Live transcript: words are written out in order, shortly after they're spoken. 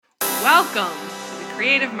Welcome to the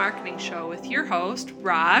Creative Marketing Show with your host,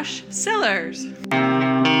 Raj Sillers.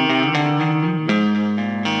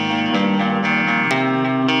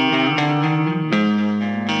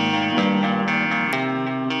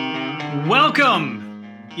 Welcome.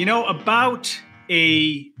 About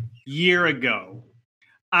a year ago,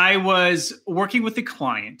 I was working with a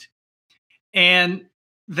client, and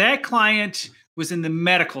that client was in the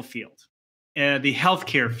medical field, the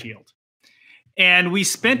healthcare field. And we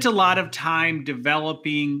spent a lot of time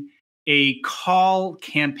developing a call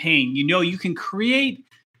campaign. You can create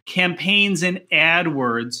campaigns in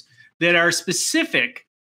AdWords that are specific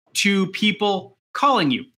to people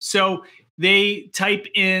calling you. So they type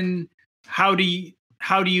in, how do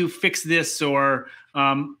you fix this? Or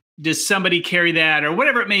does somebody carry that? Or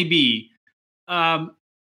whatever it may be.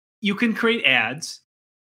 You can create ads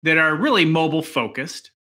that are really mobile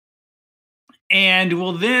focused, and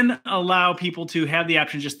will then allow people to have the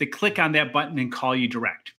option just to click on that button and call you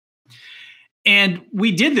direct. And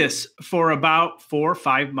we did this for about 4 or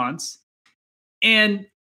 5 months. And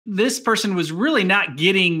this person was really not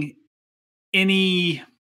getting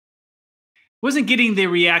wasn't getting the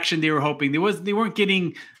reaction they were hoping. They weren't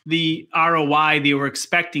getting the ROI they were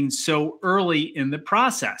expecting so early in the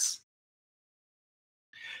process.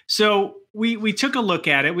 So we took a look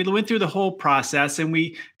at it. We went through the whole process and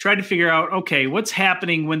we tried to figure out, okay, what's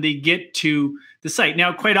happening when they get to the site.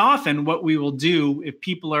 Now, quite often what we will do if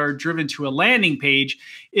people are driven to a landing page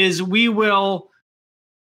is we will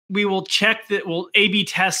check that, we'll A/B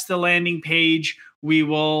test the landing page. We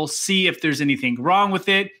will see if there's anything wrong with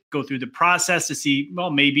it, go through the process to see, well,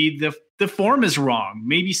 maybe the form is wrong.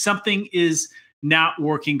 Maybe something is not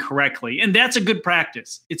working correctly. And that's a good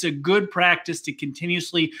practice. It's a good practice to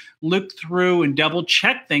continuously look through and double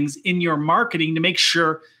check things in your marketing to make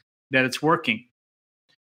sure that it's working.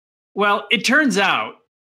 Well, it turns out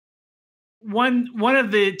one of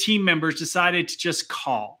the team members decided to just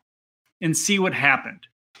call and see what happened.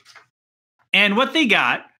 And what they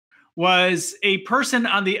got was a person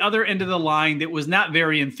on the other end of the line that was not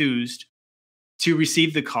very enthused to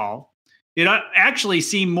receive the call. It actually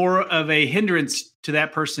seemed more of a hindrance to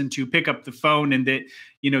that person to pick up the phone, and that,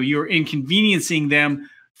 you're inconveniencing them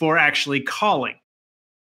for actually calling.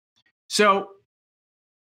 So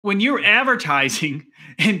when you're advertising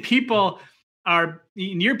and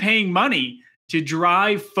you're paying money to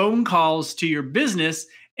drive phone calls to your business,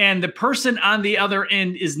 and the person on the other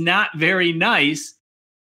end is not very nice,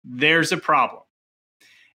 there's a problem.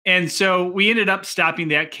 And so we ended up stopping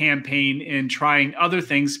that campaign and trying other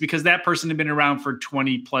things because that person had been around for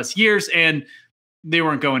 20 plus years and they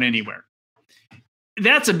weren't going anywhere.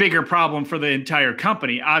 That's a bigger problem for the entire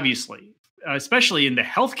company, obviously, especially in the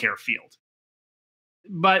healthcare field.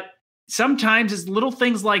 But sometimes it's little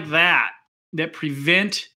things like that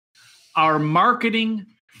prevent our marketing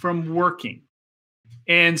from working.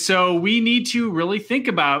 And so we need to really think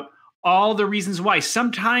about all the reasons why.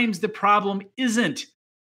 Sometimes the problem isn't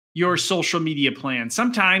your social media plan.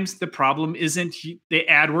 Sometimes the problem isn't the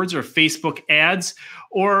AdWords or Facebook ads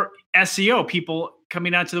or SEO, people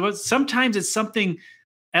coming onto the website. Sometimes it's something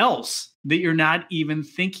else that you're not even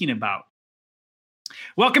thinking about.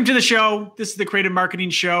 Welcome to the show. This is the Creative Marketing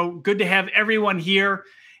Show. Good to have everyone here.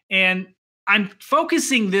 And I'm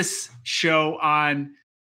focusing this show on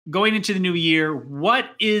going into the new year. What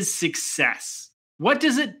is success? What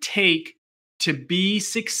does it take to be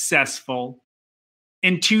successful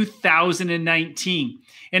in 2019?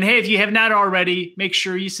 And hey, if you have not already, make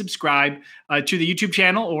sure you subscribe to the YouTube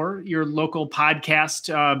channel or your local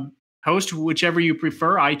podcast host, whichever you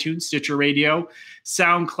prefer, iTunes, Stitcher Radio,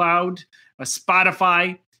 SoundCloud,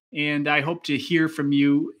 Spotify. And I hope to hear from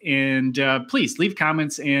you. And please leave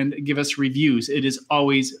comments and give us reviews. It is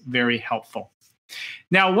always very helpful.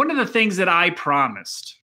 Now, one of the things that I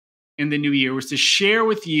promised in the new year was to share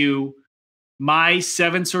with you my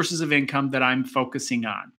 7 sources of income that I'm focusing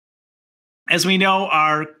on. As we know,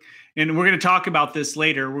 and we're going to talk about this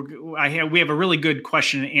later, we have a really good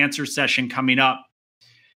question and answer session coming up.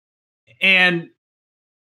 And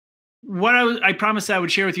what I promised I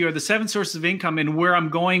would share with you are the 7 sources of income and where I'm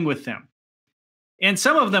going with them. And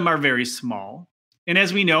some of them are very small. And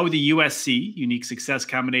as we know, the USC, Unique Success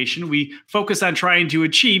Combination, we focus on trying to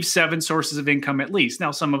achieve 7 sources of income at least.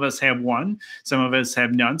 Now, some of us have 1, some of us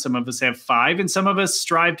have none, some of us have 5, and some of us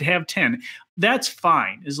strive to have 10. That's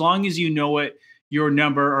fine, as long as you know what your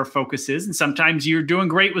number or focus is. And sometimes you're doing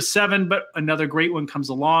great with 7, but another great one comes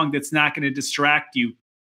along that's not going to distract you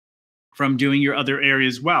from doing your other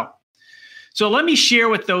areas well. So let me share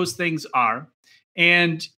what those things are.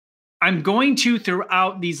 And I'm going to,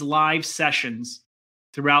 throughout these live sessions,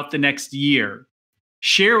 throughout the next year,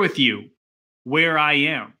 share with you where I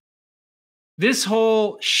am. This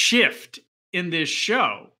whole shift in this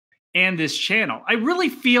show and this channel, I really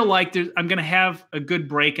feel like I'm going to have a good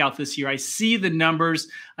breakout this year. I see the numbers.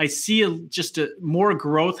 I see just more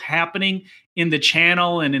growth happening in the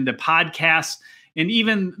channel and in the podcasts and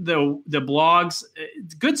even the blogs.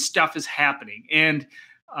 Good stuff is happening. And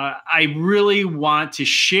I really want to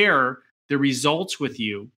share the results with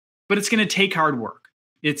you, but it's going to take hard work.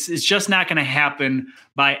 It's just not going to happen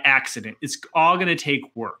by accident. It's all going to take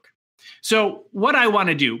work. So what I want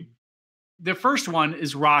to do, the first one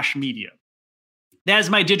is Rosh Media. That is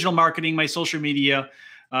my digital marketing, my social media,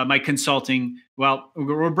 my consulting. Well,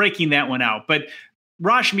 we're breaking that one out, but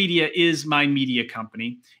Rosh Media is my media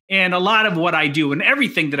company. And a lot of what I do and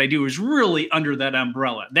everything that I do is really under that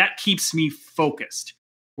umbrella. That keeps me focused.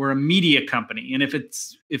 We're a media company. And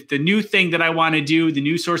if the new thing that I want to do, the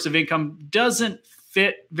new source of income doesn't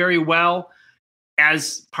fit very well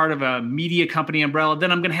as part of a media company umbrella,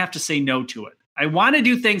 then I'm going to have to say no to it. I want to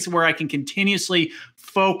do things where I can continuously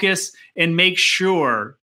focus and make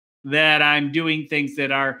sure that I'm doing things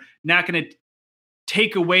that are not going to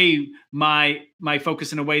take away my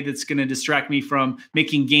focus in a way that's going to distract me from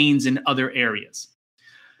making gains in other areas.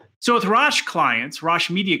 So with Rosh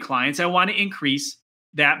Media clients, I want to increase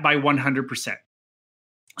that by 100%.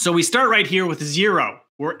 So we start right here with 0.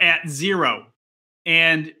 We're at 0.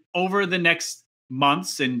 And over the next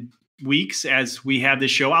months and weeks as we have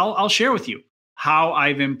this show, I'll share with you how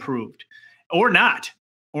I've improved or not,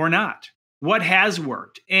 what has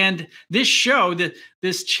worked. And this show,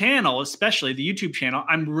 this channel, especially the YouTube channel,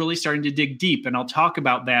 I'm really starting to dig deep, and I'll talk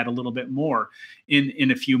about that a little bit more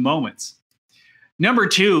in a few moments. Number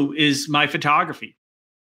 2 is my photography.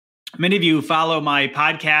 Many of you who follow my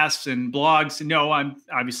podcasts and blogs know I'm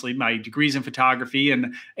obviously my degree's in photography,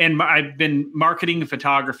 and I've been marketing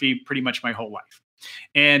photography pretty much my whole life.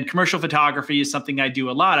 And commercial photography is something I do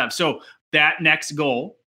a lot of. So that next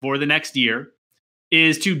goal for the next year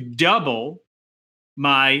is to double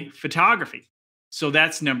my photography. So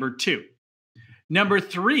that's number 2. Number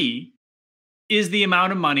 3 is the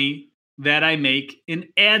amount of money that I make in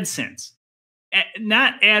AdSense.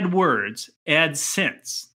 Not AdWords,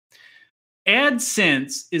 AdSense.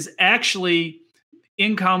 AdSense is actually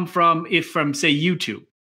income from say YouTube,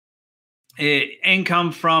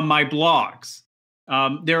 income from my blogs.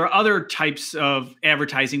 There are other types of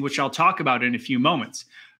advertising, which I'll talk about in a few moments.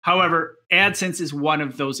 However, AdSense is one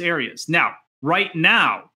of those areas. Now, right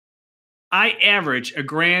now, I average a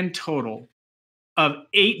grand total of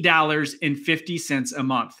 $8.50 a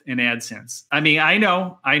month in AdSense. I mean, I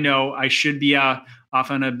know I should be off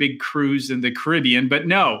on a big cruise in the Caribbean, but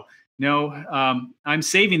no, I'm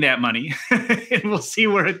saving that money and we'll see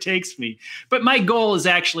where it takes me. But my goal is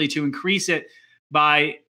actually to increase it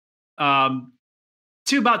by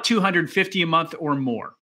to about $250 a month or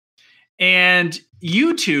more. And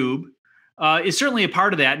YouTube is certainly a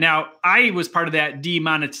part of that. Now, I was part of that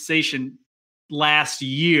demonetization last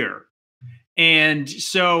year. And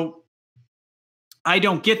so I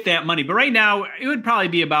don't get that money. But right now, it would probably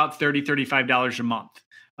be about $30, $35 a month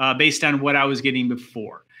based on what I was getting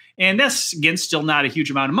before. And that's, again, still not a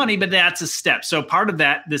huge amount of money, but that's a step. So part of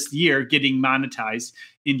that this year, getting monetized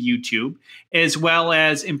in YouTube, as well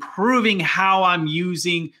as improving how I'm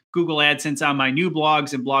using Google AdSense on my new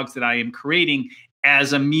blogs and blogs that I am creating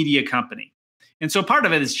as a media company. And so part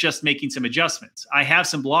of it is just making some adjustments. I have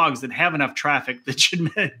some blogs that have enough traffic that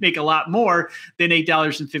should make a lot more than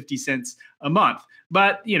 $8.50 a month.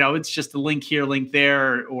 But, it's just a link here, link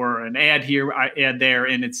there, or an ad here, ad there,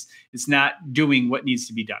 and it's not doing what needs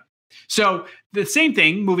to be done. So the same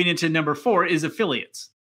thing, moving into number 4, is affiliates.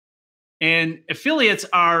 And affiliates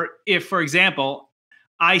are, if, for example,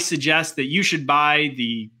 I suggest that you should buy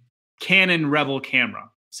the Canon Rebel camera,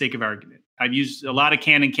 sake of argument. I've used a lot of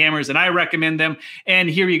Canon cameras and I recommend them. And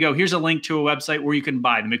here you go. Here's a link to a website where you can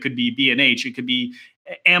buy them. It could be B&H. It could be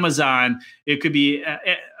Amazon. It could be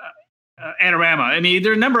Adorama. I mean,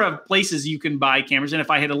 there are a number of places you can buy cameras. And if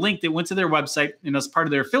I had a link that went to their website and as part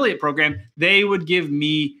of their affiliate program, they would give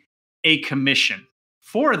me a commission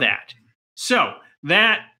for that. So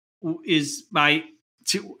that is I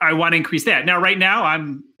want to increase that. Now, right now,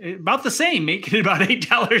 I'm about the same, making about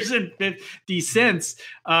 $8.50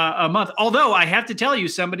 a month. Although I have to tell you,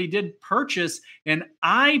 somebody did purchase an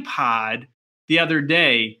iPad the other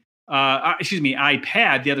day,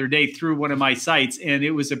 iPad the other day through one of my sites, and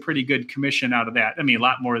it was a pretty good commission out of that. I mean, a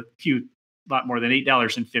lot more than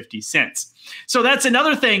 $8.50. So that's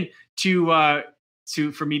another thing for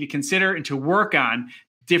me to consider and to work on.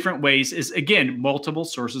 Different ways is, again, multiple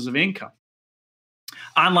sources of income.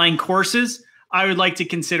 Online courses. I would like to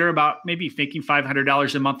consider about maybe making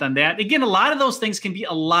 $500 a month on that. Again, a lot of those things can be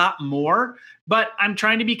a lot more, but I'm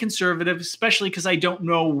trying to be conservative, especially because I don't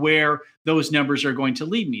know where those numbers are going to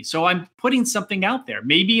lead me. So I'm putting something out there.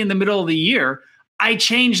 Maybe in the middle of the year, I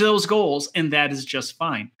change those goals, and that is just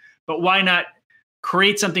fine. But why not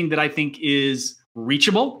create something that I think is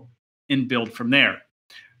reachable and build from there?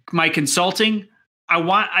 My consulting,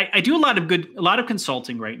 I do a lot of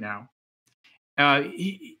consulting right now.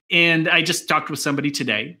 And I just talked with somebody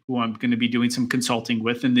today who I'm going to be doing some consulting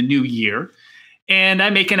with in the new year. And I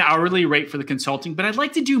make an hourly rate for the consulting, but I'd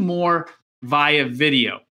like to do more via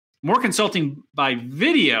video. More consulting by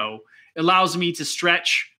video allows me to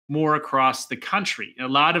stretch more across the country. A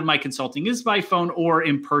lot of my consulting is by phone or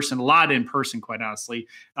in person, a lot in person, quite honestly,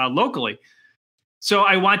 locally. So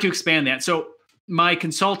I want to expand that. So my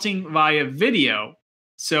consulting via video.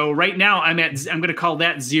 So right now I'm going to call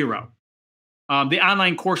that zero. The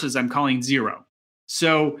online courses I'm calling zero.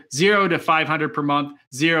 So 0 to 500 per month,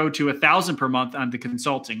 0 to 1,000 per month on the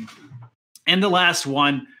consulting. And the last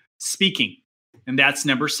one, speaking. And that's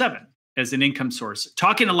number 7 as an income source.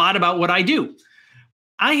 Talking a lot about what I do.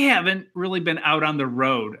 I haven't really been out on the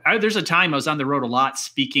road. There's a time I was on the road a lot,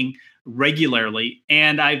 speaking regularly,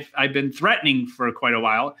 and I've been threatening for quite a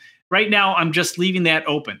while. Right now, I'm just leaving that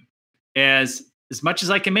open as much as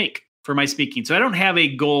I can make for my speaking. So I don't have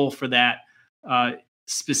a goal for that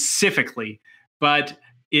specifically, but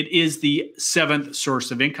it is the 7th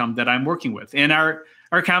source of income that I'm working with. And our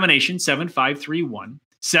combination, 7-5-3-1,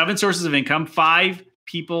 7 sources of income, 5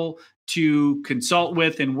 people to consult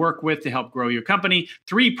with and work with to help grow your company,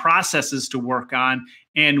 3 processes to work on,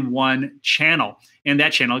 and 1 channel. And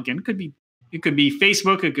that channel, again, it could be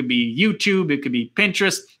Facebook, it could be YouTube, it could be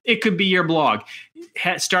Pinterest, it could be your blog,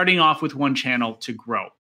 starting off with 1 channel to grow.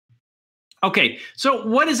 Okay, so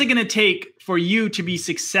what is it going to take for you to be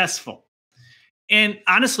successful? And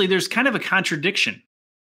honestly, there's kind of a contradiction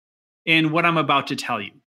in what I'm about to tell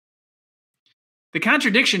you. The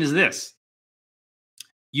contradiction is this.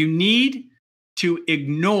 You need to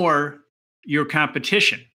ignore your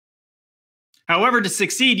competition. However, to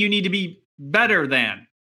succeed, you need to be better than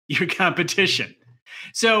your competition.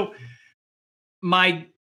 So my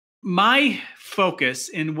focus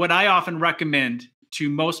and what I often recommend to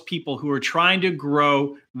most people who are trying to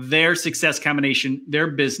grow their success combination, their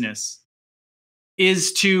business,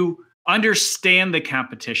 is to understand the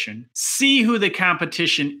competition, see who the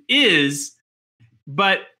competition is,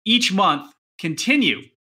 but each month continue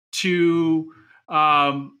to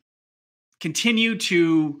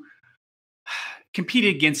compete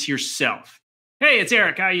against yourself. Hey, it's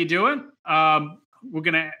Eric. How you doing? We're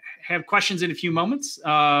going to have questions in a few moments.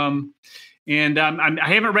 I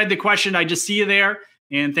haven't read the question. I just see you there.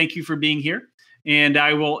 And thank you for being here. And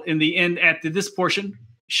I will, in the end, at this portion,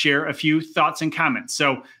 share a few thoughts and comments.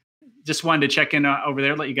 So just wanted to check in over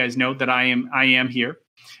there, let you guys know that I am here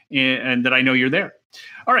and that I know you're there.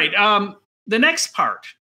 All right. The next part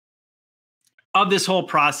of this whole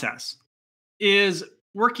process is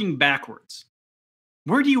working backwards.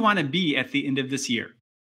 Where do you want to be at the end of this year?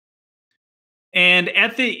 And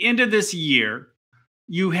at the end of this year,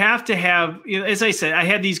 you have to have, as I said, I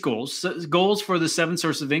had these goals for the 7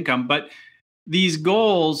 sources of income, but these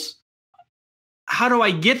goals, how do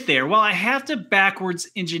I get there? Well, I have to backwards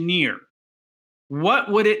engineer.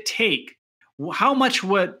 What would it take? How much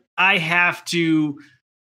would I have to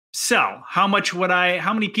sell? How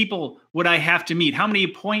many people would I have to meet? How many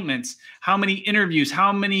appointments? How many interviews?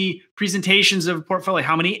 How many presentations of a portfolio?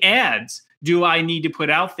 How many ads do I need to put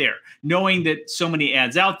out there? Knowing that so many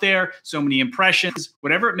ads out there, so many impressions,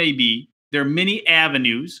 whatever it may be, there are many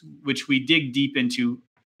avenues which we dig deep into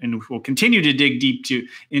and will continue to dig deep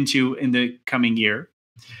into in the coming year.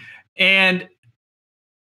 And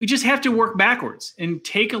we just have to work backwards and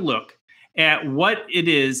take a look at what it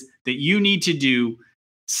is that you need to do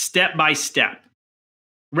step by step,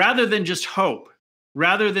 rather than just hope,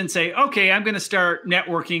 rather than say, okay, I'm going to start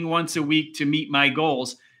networking once a week to meet my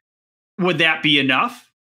goals. Would that be enough?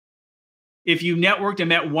 If you networked and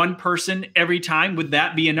met one person every time, would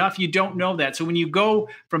that be enough? You don't know that. So when you go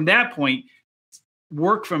from that point,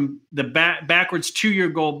 work from the backwards to your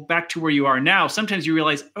goal, back to where you are now, sometimes you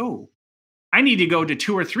realize, oh, I need to go to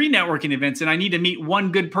 2 or 3 networking events and I need to meet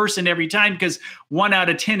one good person every time because 1 out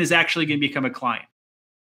of 10 is actually going to become a client.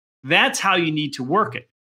 That's how you need to work it.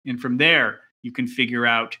 And from there, you can figure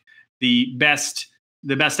out the best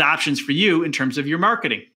options for you in terms of your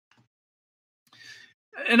marketing.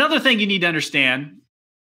 Another thing you need to understand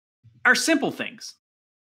are simple things.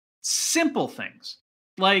 Simple things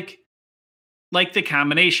like the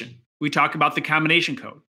combination. We talk about the combination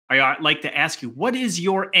code. I like to ask you, what is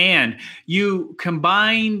your and? You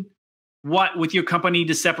combine what with your company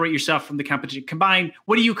to separate yourself from the competition?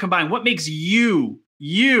 What do you combine? What makes you,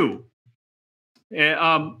 you?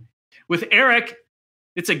 With Eric,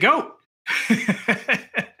 it's a goat.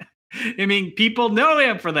 I mean, people know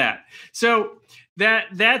him for that. So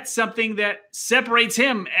that's something that separates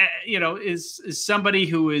him, is somebody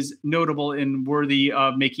who is notable and worthy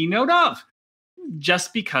of making note of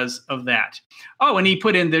just because of that. Oh, and he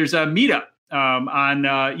put in, there's a meetup on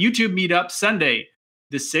YouTube Meetup Sunday,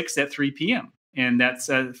 the 6th at 3 p.m. And that's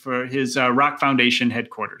for his Rock Foundation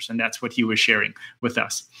headquarters. And that's what he was sharing with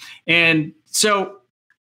us. And so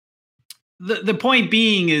the point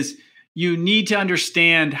being is, you need to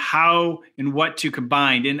understand how and what to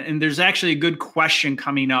combine. And there's actually a good question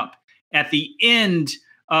coming up at the end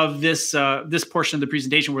of this portion of the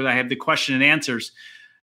presentation where I have the question and answers.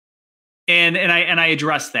 And I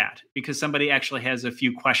address that because somebody actually has a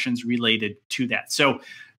few questions related to that. So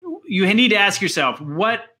you need to ask yourself,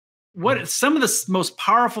 what some of the most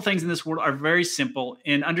powerful things in this world are very simple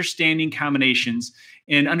in understanding combinations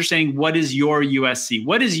and understanding what is your USC,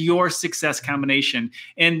 what is your success combination.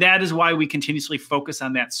 And that is why we continuously focus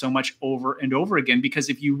on that so much over and over again, because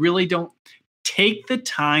if you really don't take the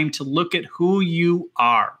time to look at who you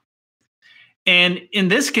are, and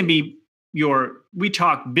this can be we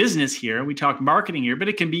talk business here, we talk marketing here, but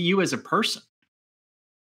it can be you as a person.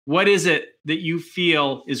 What is it that you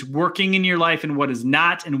feel is working in your life and what is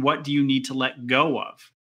not, and what do you need to let go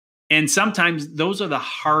of? And sometimes those are the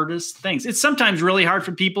hardest things. It's sometimes really hard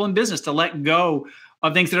for people in business to let go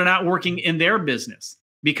of things that are not working in their business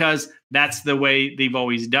because that's the way they've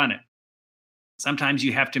always done it. Sometimes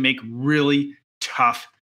you have to make really tough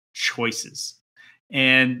choices.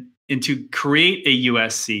 And to create a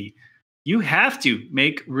USC, you have to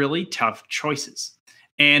make really tough choices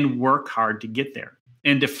and work hard to get there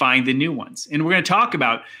and to find the new ones. And we're going to talk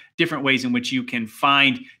about different ways in which you can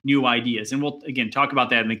find new ideas. And we'll, again, talk about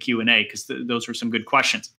that in the Q&A because those were some good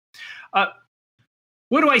questions.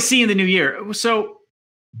 What do I see in the new year? So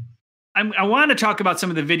I want to talk about some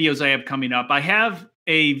of the videos I have coming up. I have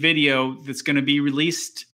a video that's going to be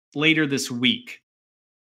released later this week.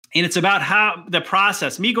 And it's about how the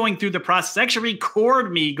process, me going through the process, actually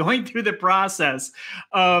record me going through the process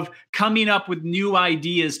of coming up with new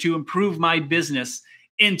ideas to improve my business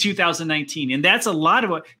in 2019. And that's a lot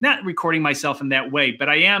of not recording myself in that way, but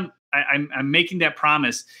I'm making that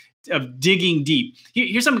promise of digging deep.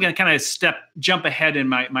 Here's something I'm going to kind of jump ahead in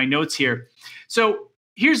my notes here. So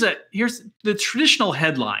here's the traditional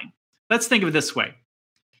headline. Let's think of it this way.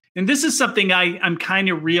 And this is something I'm kind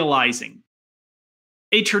of realizing.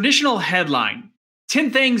 A traditional headline,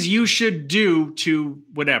 10 things you should do to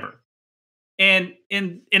whatever. And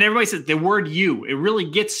everybody says the word you, it really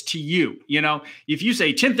gets to you. If you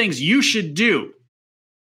say 10 things you should do,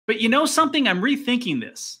 but something, I'm rethinking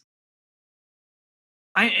this.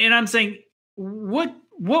 I'm saying, what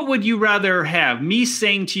would you rather have? Me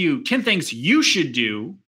saying to you, 10 things you should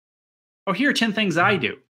do, or here are 10 things I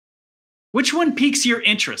do? Which one piques your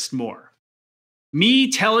interest more?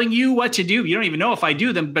 Me telling you what to do, you don't even know if I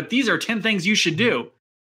do them, but these are 10 things you should do,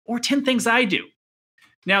 or 10 things I do.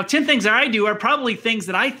 Now, 10 things that I do are probably things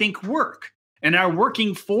that I think work and are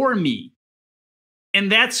working for me.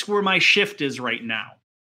 And that's where my shift is right now.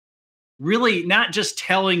 Really not just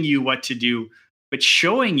telling you what to do, but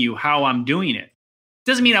showing you how I'm doing it.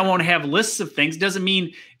 Doesn't mean I won't have lists of things. Doesn't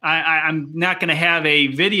mean I'm not going to have a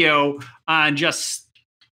video on just,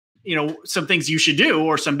 some things you should do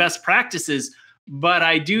or some best practices. But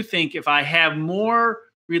I do think if I have more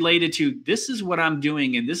related to this is what I'm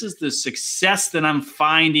doing and this is the success that I'm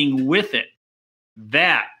finding with it,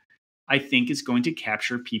 that I think is going to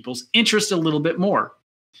capture people's interest a little bit more.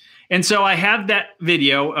 And so I have that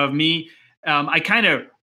video of me. I kind of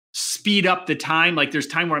speed up the time. Like there's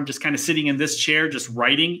time where I'm just kind of sitting in this chair, just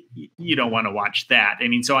writing. You don't want to watch that.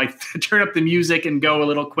 So I turn up the music and go a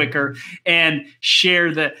little quicker and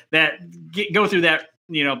share go through that,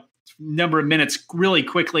 number of minutes really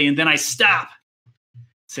quickly. And then I stop,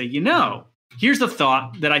 say, here's the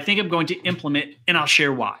thought that I think I'm going to implement and I'll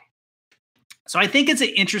share why. So I think it's an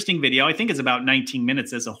interesting video. I think it's about 19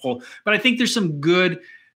 minutes as a whole, but I think there's some good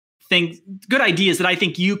ideas that I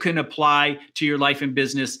think you can apply to your life and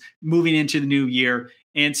business moving into the new year.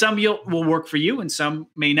 And some will work for you and some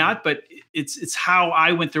may not, but it's how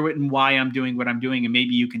I went through it and why I'm doing what I'm doing. And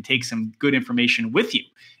maybe you can take some good information with you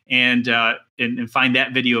and find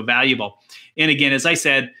that video valuable. And again, as I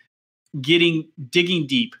said, digging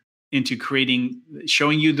deep into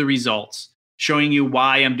showing you the results, showing you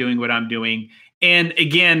why I'm doing what I'm doing. And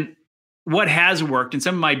again, what has worked in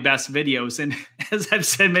some of my best videos, and as I've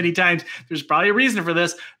said many times, there's probably a reason for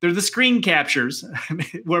this. They're the screen captures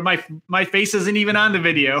where my face isn't even on the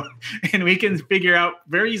video, and we can figure out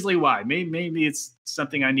very easily why. Maybe it's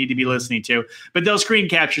something I need to be listening to. But those screen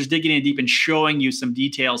captures, digging in deep and showing you some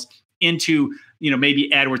details into, maybe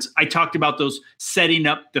AdWords. I talked about those setting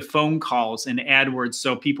up the phone calls in AdWords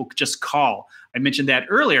so people could just call. I mentioned that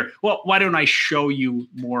earlier. Well, why don't I show you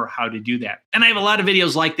more how to do that? And I have a lot of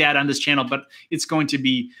videos like that on this channel, but it's going to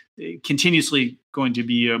be continuously going to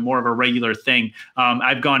be more of a regular thing.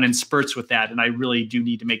 I've gone in spurts with that, and I really do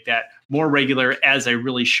need to make that more regular as I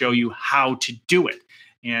really show you how to do it.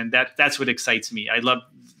 And that's what excites me. I love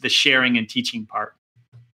the sharing and teaching part.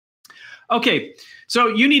 Okay, so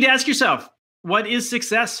you need to ask yourself, what is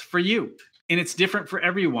success for you? And it's different for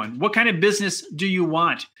everyone. What kind of business do you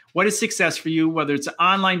want? What is success for you, whether it's an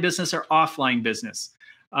online business or offline business?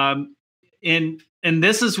 And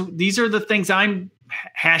these are the things I'm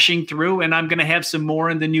hashing through, and I'm going to have some more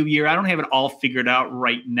in the new year. I don't have it all figured out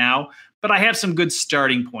right now, but I have some good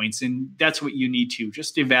starting points, and that's what you need to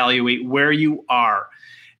just evaluate where you are,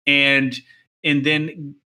 and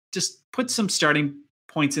then just put some starting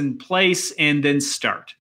points in place, and then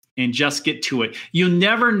start. And just get to it. You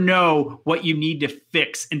never know what you need to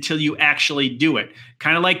fix until you actually do it.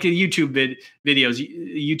 Kind of like the YouTube videos,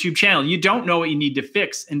 YouTube channel. You don't know what you need to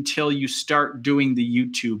fix until you start doing the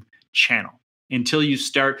YouTube channel. Until you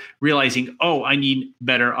start realizing, oh, I need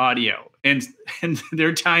better audio. And there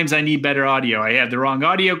are times I need better audio. I have the wrong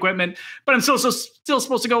audio equipment, but I'm still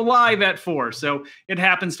supposed to go live at 4. So it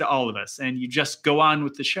happens to all of us. And you just go on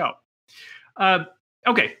with the show.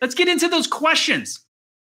 Okay, let's get into those questions.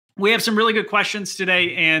 We have some really good questions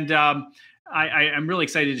today, and I'm really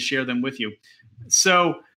excited to share them with you.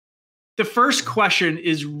 So the first question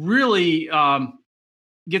is really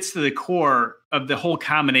gets to the core of the whole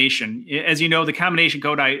combination. As you know, the combination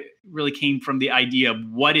code really came from the idea of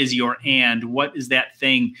what is your and, what is that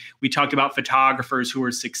thing? We talked about photographers who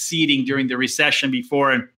were succeeding during the recession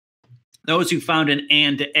before, and those who found an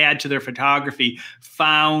and to add to their photography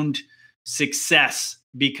found success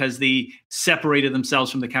because they separated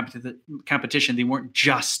themselves from the competition. They weren't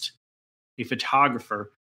just a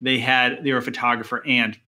photographer. They were a photographer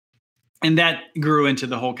and that grew into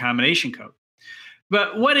the whole combination code.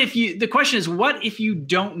 But the question is, what if you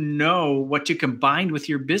don't know what to combine with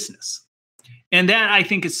your business? And that, I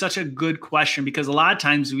think, is such a good question, because a lot of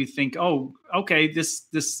times we think, oh, okay, this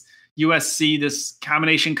USC, this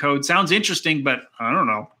combination code sounds interesting, but I don't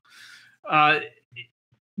know.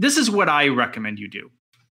 This is what I recommend you do.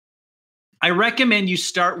 I recommend you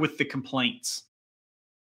start with the complaints.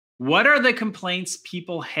 What are the complaints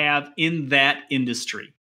people have in that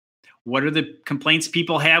industry? What are the complaints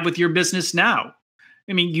people have with your business now?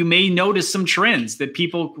 I mean, you may notice some trends that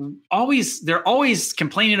they're always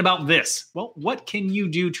complaining about this. Well, what can you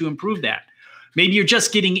do to improve that? Maybe you're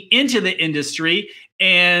just getting into the industry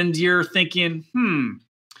and you're thinking,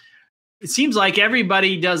 it seems like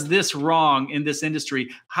everybody does this wrong in this industry.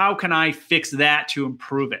 How can I fix that to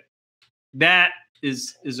improve it? That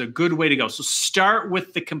is a good way to go. So start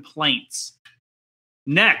with the complaints.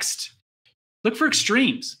 Next, look for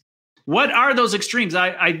extremes. What are those extremes?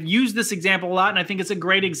 I've used this example a lot, and I think it's a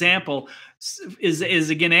great example. Is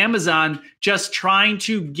again, Amazon just trying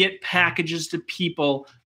to get packages to people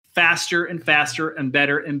faster and faster and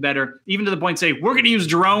better, even to the point say, we're going to use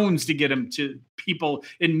drones to get them to people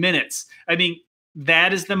in minutes. I mean,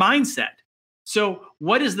 that is the mindset. So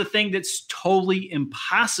what is the thing that's totally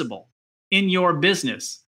impossible in your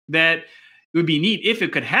business that would be neat if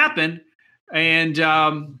it could happen? And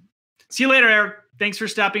see you later, Eric. Thanks for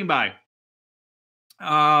stopping by.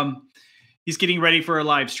 He's getting ready for a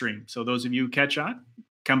live stream. So those of you who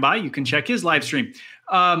come by, you can check his live stream.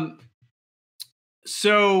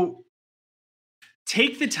 So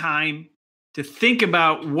take the time to think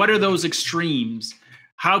about, what are those extremes?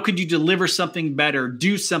 How could you deliver something better,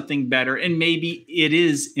 do something better? And maybe it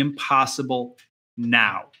is impossible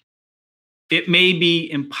now. It may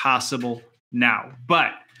be impossible now,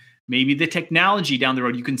 but maybe the technology down the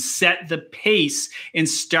road, you can set the pace and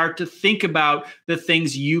start to think about the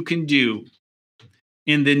things you can do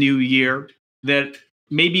in the new year that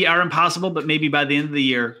maybe are impossible, but maybe by the end of the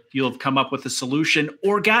year, you'll have come up with a solution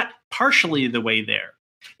or got partially the way there.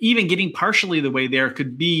 Even getting partially the way there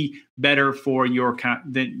could be better for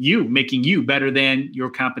making you better than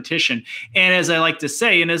your competition. And as I like to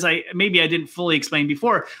say, and as I didn't fully explain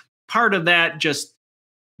before, part of that just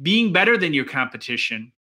being better than your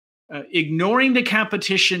competition ignoring the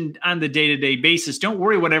competition on the day-to-day basis. Don't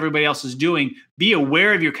worry what everybody else is doing. Be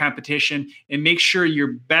aware of your competition and make sure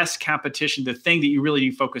your best competition, the thing that you really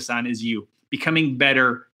do focus on, is you. Becoming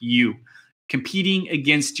better you. Competing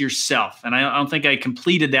against yourself. And I don't think I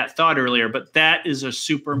completed that thought earlier, but that is a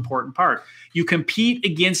super important part. You compete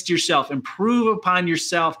against yourself, improve upon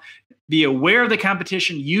yourself, be aware of the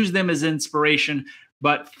competition, use them as inspiration,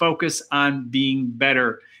 but focus on being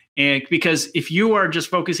better. And because if you are just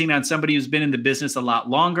focusing on somebody who's been in the business a lot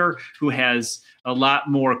longer, who has a lot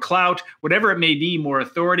more clout, whatever it may be, more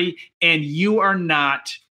authority, and you are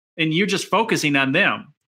not, and you're just focusing on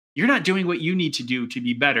them, you're not doing what you need to do to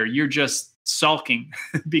be better. You're just sulking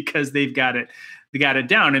because they got it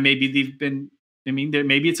down. And maybe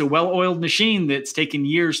maybe it's a well-oiled machine that's taken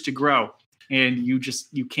years to grow. And you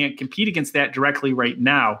can't compete against that directly right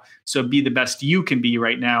now. So be the best you can be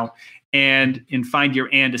right now. And find your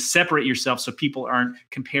and to separate yourself so people aren't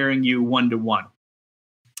comparing you one-to-one.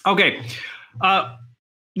 Okay. The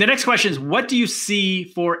next question is, what do you see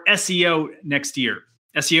for SEO next year?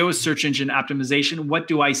 SEO is search engine optimization. What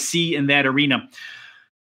do I see in that arena?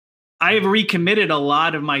 I have recommitted a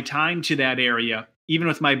lot of my time to that area, even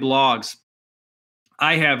with my blogs.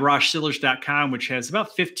 I have roshsillers.com, which has about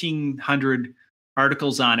 1,500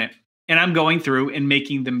 articles on it. And I'm going through and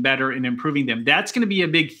making them better and improving them. That's going to be a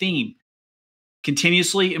big theme.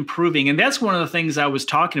 Continuously improving. And that's one of the things I was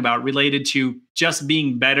talking about related to just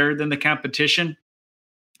being better than the competition.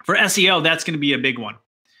 For SEO, that's going to be a big one.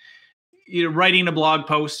 Writing a blog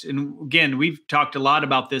post. And again, we've talked a lot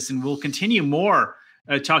about this, and we'll continue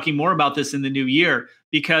talking more about this in the new year,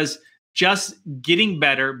 because just getting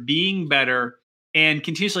better, being better, and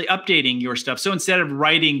continuously updating your stuff. So instead of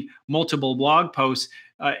writing multiple blog posts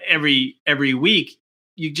every week,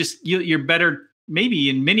 you're better. Maybe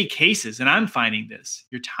in many cases, and I'm finding this,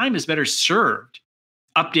 your time is better served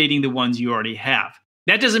updating the ones you already have.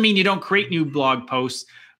 That doesn't mean you don't create new blog posts,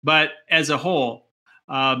 but as a whole,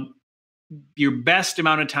 your best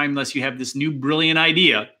amount of time, unless you have this new brilliant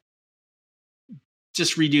idea,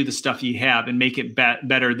 just redo the stuff you have and make it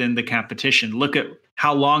better than the competition. Look at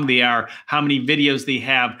how long they are, how many videos they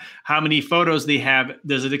have, how many photos they have.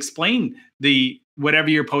 Does it explain whatever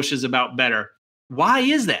your post is about better? Why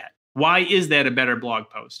is that? Why is that a better blog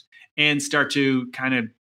post? And start to kind of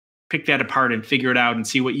pick that apart and figure it out and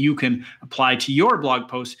see what you can apply to your blog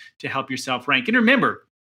post to help yourself rank. And remember,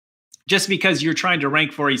 just because you're trying to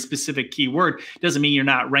rank for a specific keyword doesn't mean you're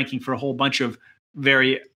not ranking for a whole bunch of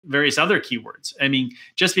various other keywords. I mean,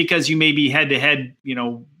 just because you may be head to head,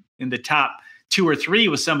 in the top 2 or 3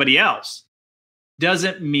 with somebody else,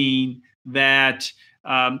 doesn't mean that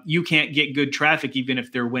you can't get good traffic even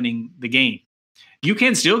if they're winning the game. You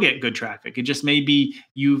can still get good traffic. It just may be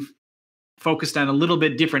you've focused on a little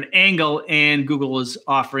bit different angle, and Google is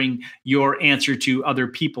offering your answer to other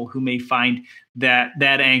people who may find that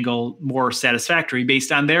angle more satisfactory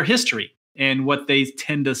based on their history and what they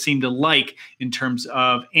tend to seem to like in terms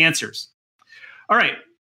of answers. All right.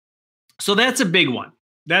 So that's a big one.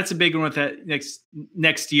 That's a big one with that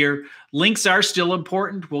next year. Links are still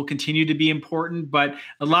important, will continue to be important, but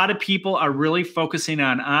a lot of people are really focusing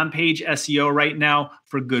on-page SEO right now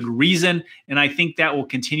for good reason. And I think that will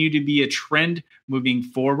continue to be a trend moving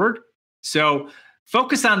forward. So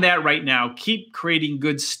focus on that right now. Keep creating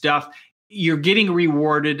good stuff. You're getting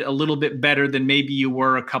rewarded a little bit better than maybe you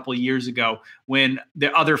were a couple of years ago when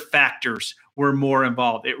the other factors were more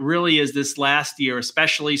involved. It really is this last year,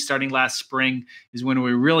 especially starting last spring, is when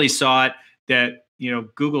we really saw it that,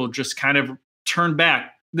 Google just kind of turned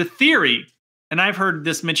back. The theory, and I've heard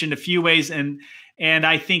this mentioned a few ways, and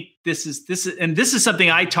I think this is something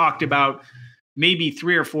I talked about maybe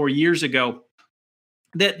 3 or 4 years ago,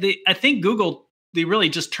 that I think Google, they really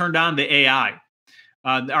just turned on the AI.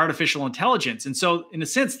 The artificial intelligence. And so in a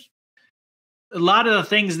sense, a lot of the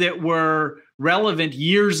things that were relevant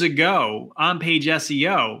years ago on page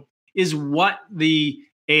SEO is what the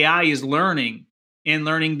AI is learning, and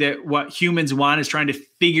learning that what humans want is trying to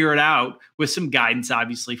figure it out with some guidance,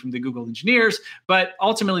 obviously, from the Google engineers. But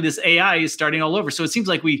ultimately, this AI is starting all over. So it seems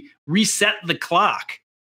like we reset the clock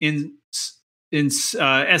in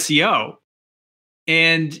SEO.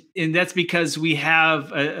 And that's because we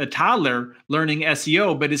have a toddler learning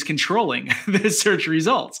SEO, but is controlling the search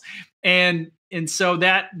results. And so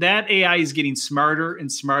that AI is getting smarter and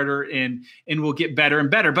smarter and will get better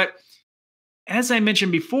and better. But as I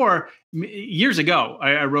mentioned before, years ago,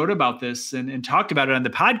 I wrote about this and talked about it on the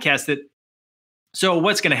podcast so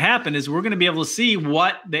what's going to happen is we're going to be able to see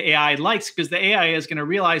what the AI likes, because the AI is going to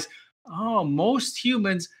realize, most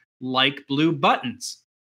humans like blue buttons.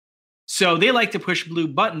 So they like to push blue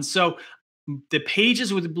buttons. So the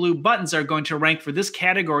pages with the blue buttons are going to rank for this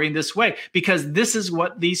category in this way because this is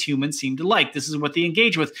what these humans seem to like. This is what they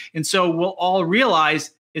engage with. And so we'll all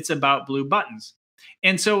realize it's about blue buttons.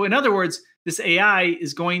 And so, in other words, this AI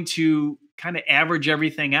is going to kind of average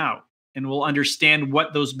everything out, and we'll understand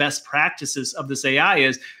what those best practices of this AI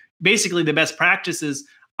is. Basically, the best practices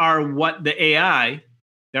are what the AI,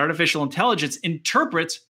 the artificial intelligence,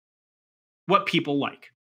 interprets what people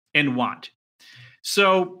like and want.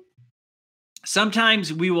 So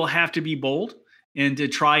sometimes we will have to be bold and to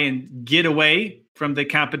try and get away from the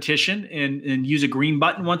competition and use a green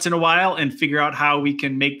button once in a while and figure out how we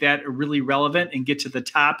can make that really relevant and get to the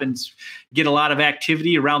top and get a lot of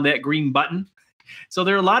activity around that green button. So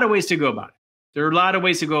there are a lot of ways to go about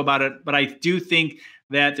it. But I do think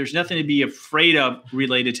that there's nothing to be afraid of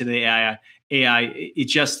related to the AI.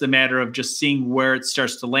 It's just a matter of just seeing where it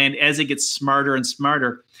starts to land as it gets smarter and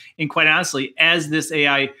smarter. And quite honestly, as this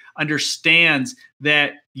AI understands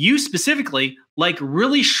that you specifically like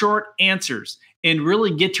really short answers and really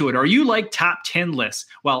get to it, or you like top 10 lists,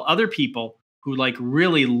 while other people who like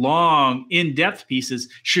really long, in-depth pieces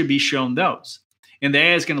should be shown those. And the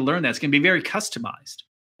AI is going to learn that. It's going to be very customized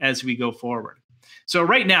as we go forward. So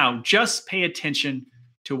right now, just pay attention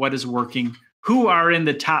to what is working. Who are in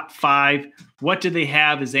the top 5? What do they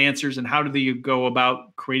have as answers, and how do they go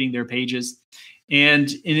about creating their pages?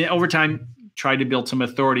 And over time, try to build some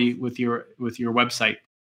authority with your website.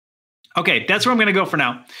 Okay, that's where I'm going to go for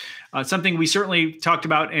now. Something we certainly talked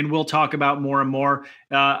about and will talk about more and more.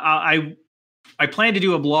 I plan to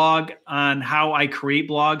do a blog on how I create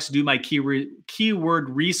blogs, do my keyword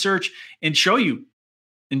research, and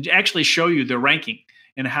actually show you the ranking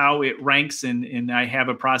and how it ranks. And I have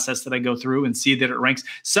a process that I go through and see that it ranks.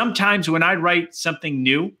 Sometimes when I write something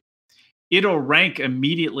new, it'll rank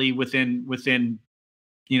immediately within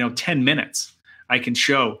 10 minutes. I can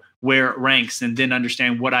show where it ranks and then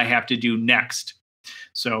understand what I have to do next.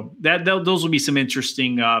 So those will be some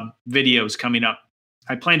interesting videos coming up.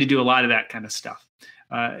 I plan to do a lot of that kind of stuff.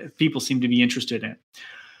 People seem to be interested in it.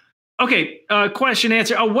 Okay, question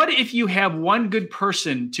answer. What if you have one good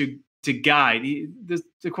person to guide?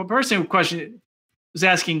 The person question was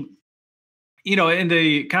asking, in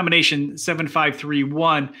the combination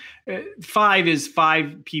 7531, 5 is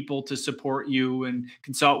 5 people to support you and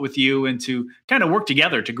consult with you and to kind of work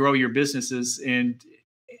together to grow your businesses.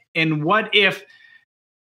 And what if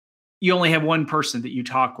you only have one person that you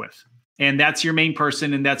talk with, and that's your main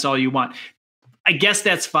person, and that's all you want? I guess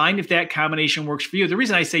that's fine if that combination works for you. The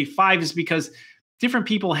reason I say 5 is because different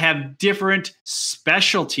people have different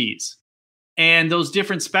specialties, and those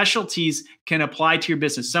different specialties can apply to your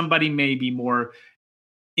business. Somebody may be more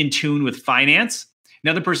in tune with finance.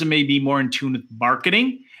 Another person may be more in tune with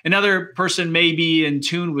marketing. Another person may be in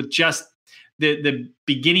tune with just the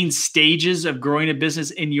beginning stages of growing a business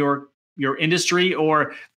in your industry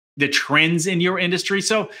or the trends in your industry.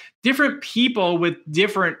 So different people with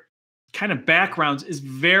different kind of backgrounds is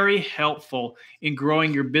very helpful in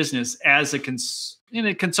growing your business as in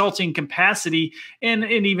a consulting capacity and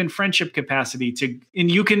even friendship capacity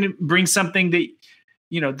and you can bring something that,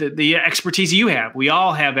 the expertise you have. We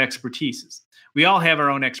all have expertises. We all have our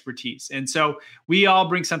own expertise. And so we all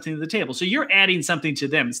bring something to the table. So you're adding something to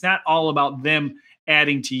them. It's not all about them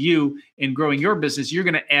adding to you and growing your business. You're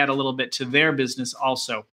going to add a little bit to their business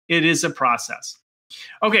also. It is a process.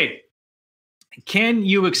 Okay. Can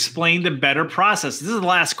you explain the better process? This is the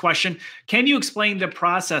last question. Can you explain the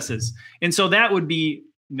processes? And so that would be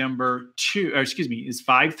number 2, is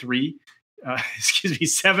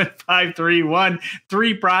 7531,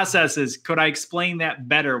 3 processes. Could I explain that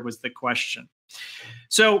better was the question.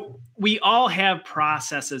 So we all have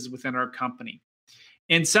processes within our company.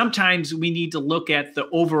 And sometimes we need to look at the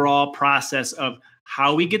overall process of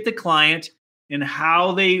how we get the client and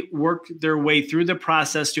how they work their way through the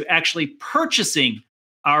process to actually purchasing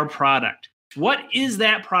our product. What is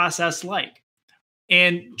that process like?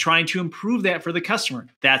 And trying to improve that for the customer.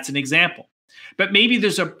 That's an example. But maybe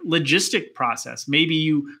there's a logistic process. Maybe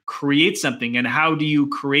you create something, and how do you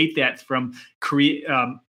create that from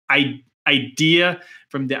idea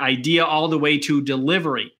all the way to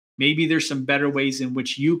delivery? Maybe there's some better ways in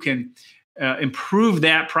which you can improve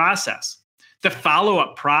that process. The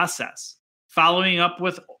follow-up process. Following up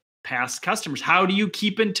with past customers. How do you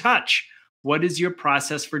keep in touch? What is your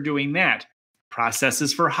process for doing that?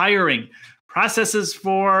 Processes for hiring. Processes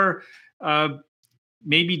for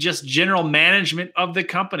maybe just general management of the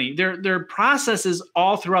company. There are processes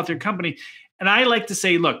all throughout their company. And I like to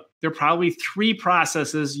say, look, there are probably 3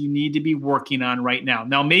 processes you need to be working on right now.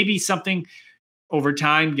 Now, maybe something over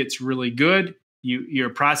time gets really good Your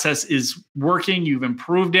process is working, you've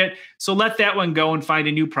improved it. So let that one go and find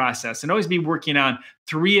a new process, and always be working on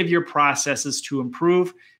 3 of your processes to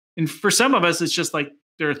improve. And for some of us, it's just like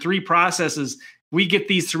there are 3 processes. We get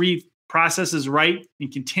these 3 processes right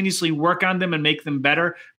and continuously work on them and make them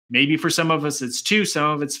better. Maybe for some of us, it's 2, some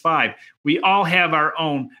of it's 5. We all have our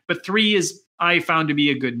own, but 3 is, I found, to be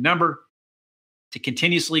a good number to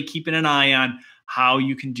continuously keeping an eye on how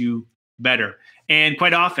you can do better. And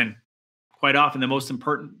quite often, the most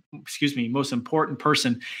important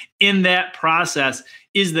person in that process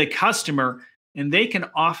is the customer, and they can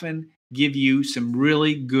often give you some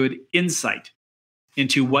really good insight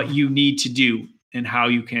into what you need to do and how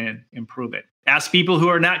you can improve it. Ask people who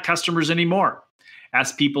are not customers anymore.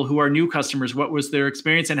 Ask people who are new customers, what was their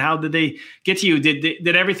experience and how did they get to you?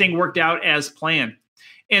 Did everything work out as planned?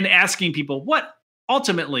 And asking people, what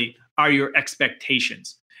ultimately are your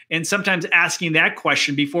expectations? And sometimes asking that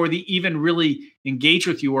question before they even really engage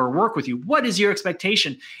with you or work with you. What is your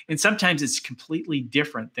expectation? And sometimes it's completely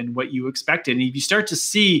different than what you expected. And if you start to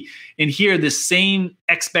see and hear the same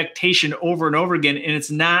expectation over and over again, and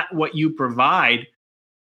it's not what you provide,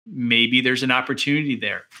 maybe there's an opportunity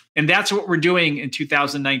there. And that's what we're doing in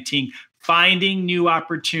 2019, finding new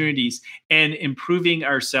opportunities and improving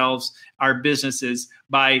ourselves, our businesses,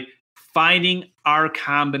 by finding our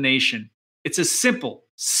combination. It's a simple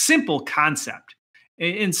concept.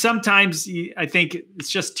 And sometimes I think it's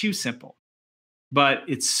just too simple, but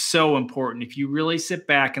it's so important. If you really sit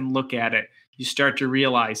back and look at it, you start to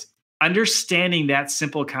realize understanding that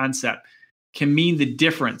simple concept can mean the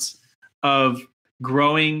difference of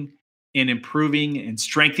growing and improving and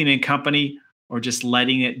strengthening a company, or just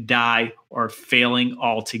letting it die or failing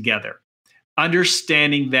altogether.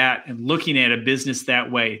 Understanding that and looking at a business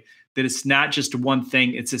that way, that it's not just one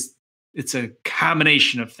thing, it's a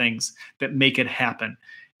combination of things that make it happen.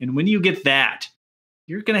 And when you get that,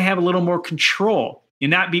 you're going to have a little more control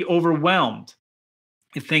and not be overwhelmed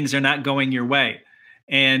if things are not going your way,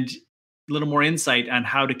 and a little more insight on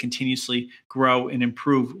how to continuously grow and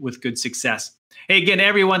improve with good success. Hey, again,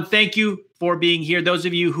 everyone, thank you for being here. Those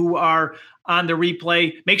of you who are on the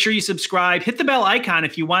replay, make sure you subscribe. Hit the bell icon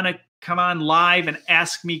if you want to come on live and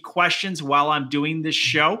ask me questions while I'm doing this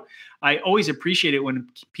show. I always appreciate it when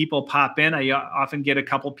people pop in. I often get a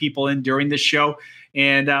couple people in during the show,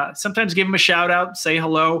 and sometimes give them a shout out, say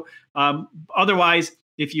hello. Otherwise,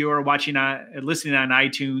 if you are listening on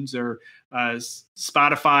iTunes or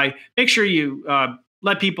Spotify, make sure you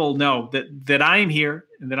let people know that I am here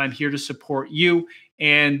and that I'm here to support you.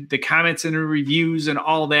 And the comments and the reviews and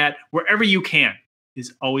all that, wherever you can,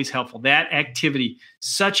 is always helpful. That activity,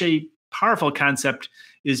 such a powerful concept,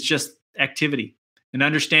 is just activity. And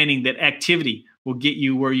understanding that activity will get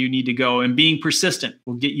you where you need to go, and being persistent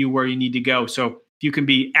will get you where you need to go. So you can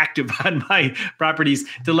be active on my properties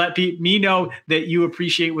to let me know that you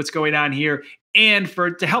appreciate what's going on here, and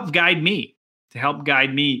to help guide me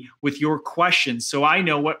with your questions, so I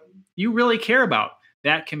know what you really care about.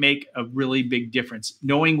 That can make a really big difference.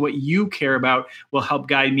 Knowing what you care about will help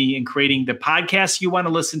guide me in creating the podcasts you want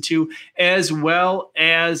to listen to, as well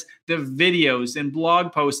as the videos and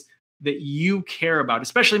blog posts that you care about,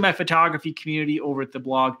 especially my photography community over at the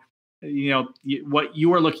blog. What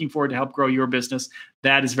you are looking for to help grow your business,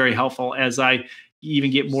 that is very helpful as I even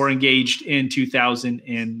get more engaged in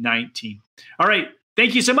 2019. All right.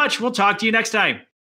 Thank you so much. We'll talk to you next time.